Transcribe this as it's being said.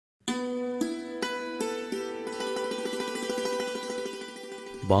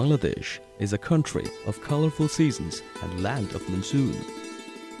Bangladesh is a country of colorful seasons and land of monsoon.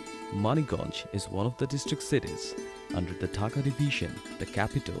 Manikganj is one of the district cities under the Dhaka division, the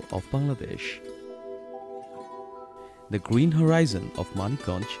capital of Bangladesh. The green horizon of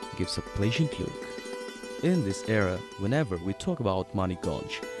Manikganj gives a pleasant look. In this era, whenever we talk about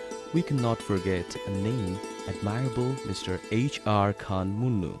Manikganj, we cannot forget a name admirable Mr. H.R. Khan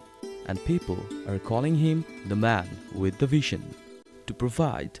Monno, and people are calling him the man with the vision to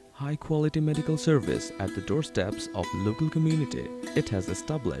provide high-quality medical service at the doorsteps of local community. It has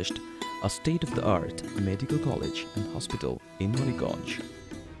established a state-of-the-art medical college and hospital in Manikganj.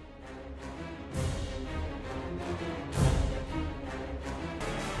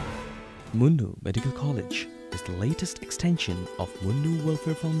 Monno Medical College is the latest extension of Monno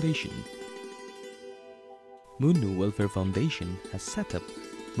Welfare Foundation. Monno Welfare Foundation has set up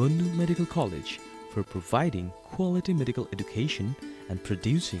Monno Medical College for providing quality medical education and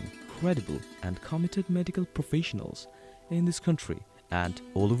producing credible and committed medical professionals in this country and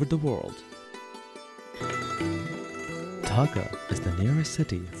all over the world. Dhaka is the nearest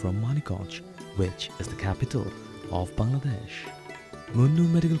city from Manikganj, which is the capital of Bangladesh. Monno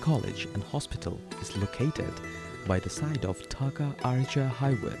Medical College and Hospital is located by the side of Dhaka Aricha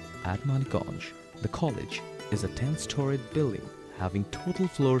Highway at Manikganj. The college is a 10-storied building having total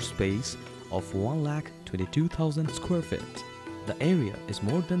floor space of 1,22,000 square feet. The area is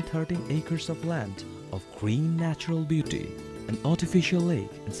more than 13 acres of land of green natural beauty. An artificial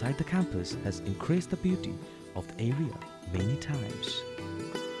lake inside the campus has increased the beauty of the area many times.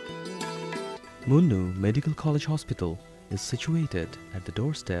 Monno Medical College Hospital is situated at the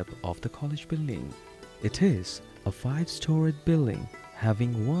doorstep of the college building. It is a 5-storied building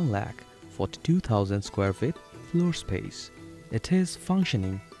having 1,42,000 square feet floor space. It is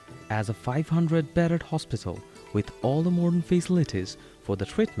functioning as a 500-bedded hospital with all the modern facilities for the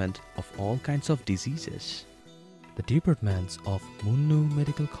treatment of all kinds of diseases. The departments of Monno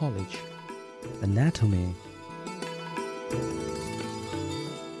Medical College: Anatomy,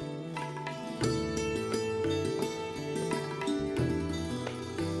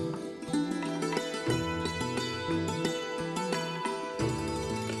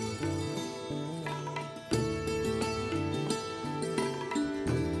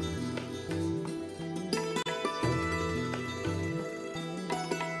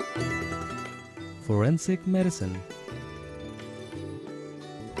 Forensic Medicine,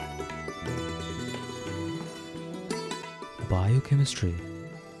 Biochemistry,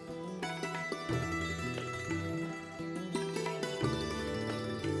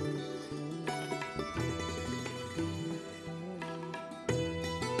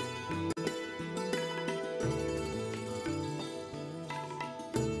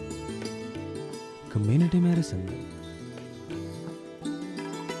 Community Medicine,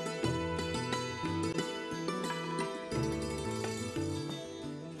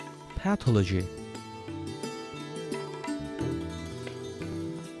 Pathology,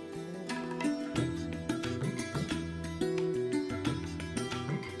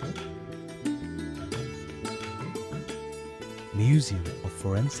 Museum of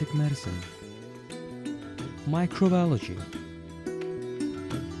Forensic Medicine, Microbiology,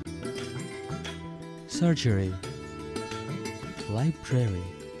 Surgery, Library,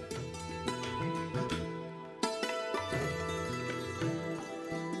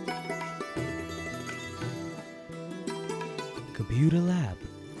 Computer Lab,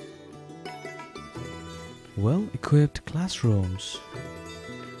 well-equipped classrooms,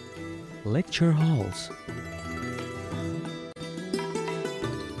 lecture halls,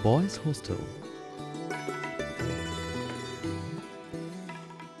 boys' hostel,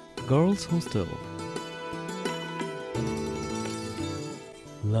 girls' hostel,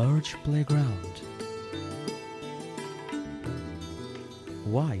 large playground,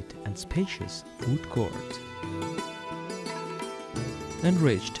 wide and spacious food court,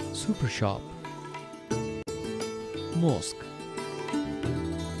 enriched super shop, mosque.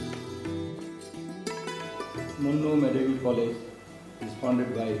 Monno Medical College is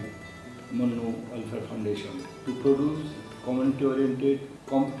funded by Monno Welfare Foundation to produce community-oriented,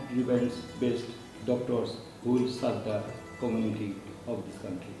 competitive events-based doctors who will serve the community of this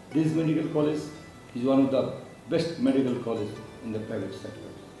country. This medical college is one of the best medical colleges in the private sector.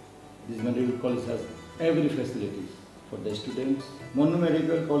 This medical college has every facilities for the students. Monno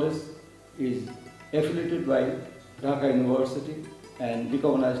Medical College is affiliated by Dhaka University and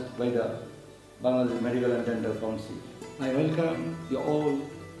recognized by the Bangladesh Medical and Dental Council. I welcome all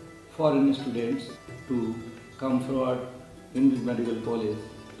foreign students to come forward in this medical college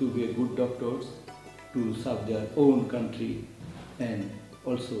to be good doctors, to serve their own country and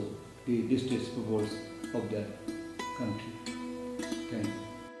also the distress peoples of their country. Thank you.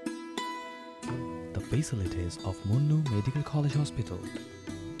 The facilities of Monno Medical College Hospital,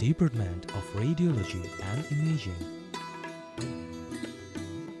 Department of Radiology and Imaging,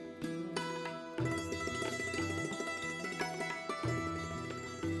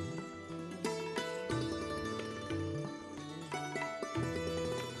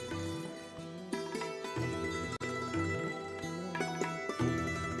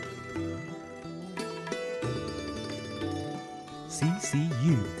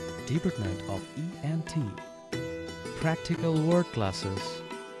 CCU, Department of ENT, Practical Work Classes,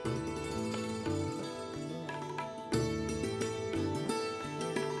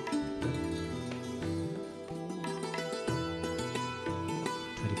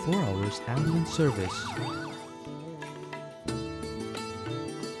 hours ambulance service,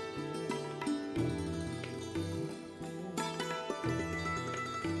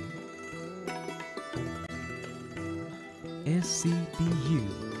 SCPU,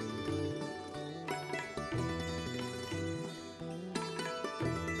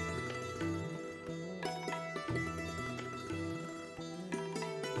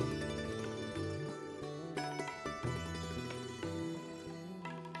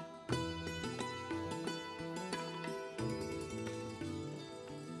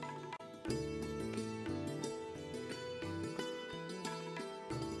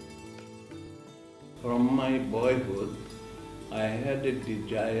 From my boyhood, I had a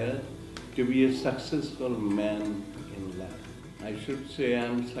desire to be a successful man in life. I should say I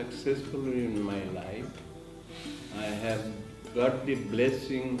am successful in my life. I have got the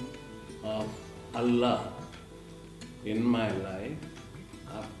blessing of Allah in my life.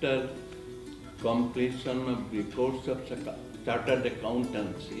 After completion of the course of chartered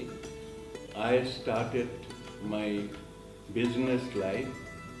accountancy, I started my business life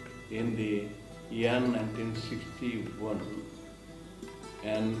in the year 1961,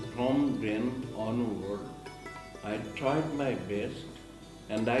 and from then onward I tried my best,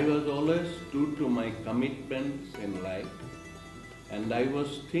 and I was always true to my commitments in life, and I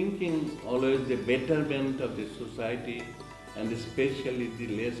was thinking always the betterment of the society and especially the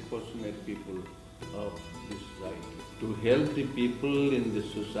less fortunate people of the society. To help the people in the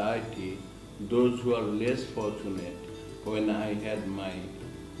society, those who are less fortunate, when I had my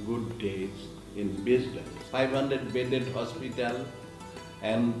good days in business. 500 bedded hospital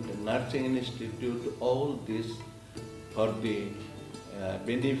and nursing institute, all this for the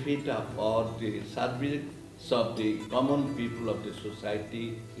benefit of all the service of the common people of the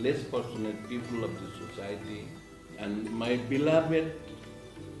society, less fortunate people of the society. And my beloved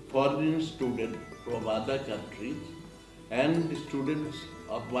foreign students from other countries and the students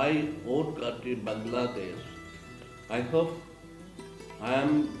of my own country, Bangladesh, I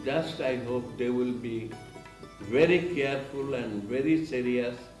hope they will be very careful and very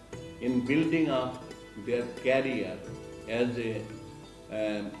serious in building up their career as a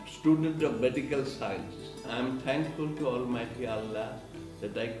student of medical science. I am thankful to Almighty Allah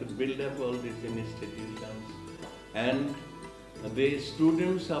that I could build up all these institutions, and the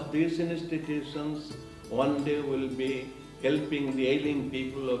students of these institutions one day will be helping the ailing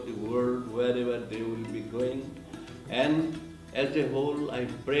people of the world wherever they will be going. And as a whole, I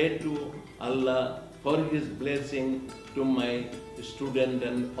pray to Allah for His blessing to my student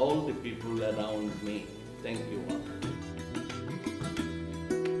and all the people around me. Thank you all.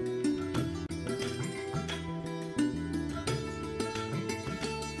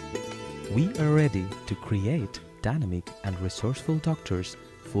 We are ready to create dynamic and resourceful doctors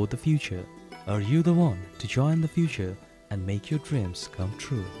for the future. Are you the one to join the future and make your dreams come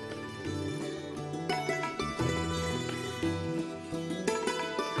true?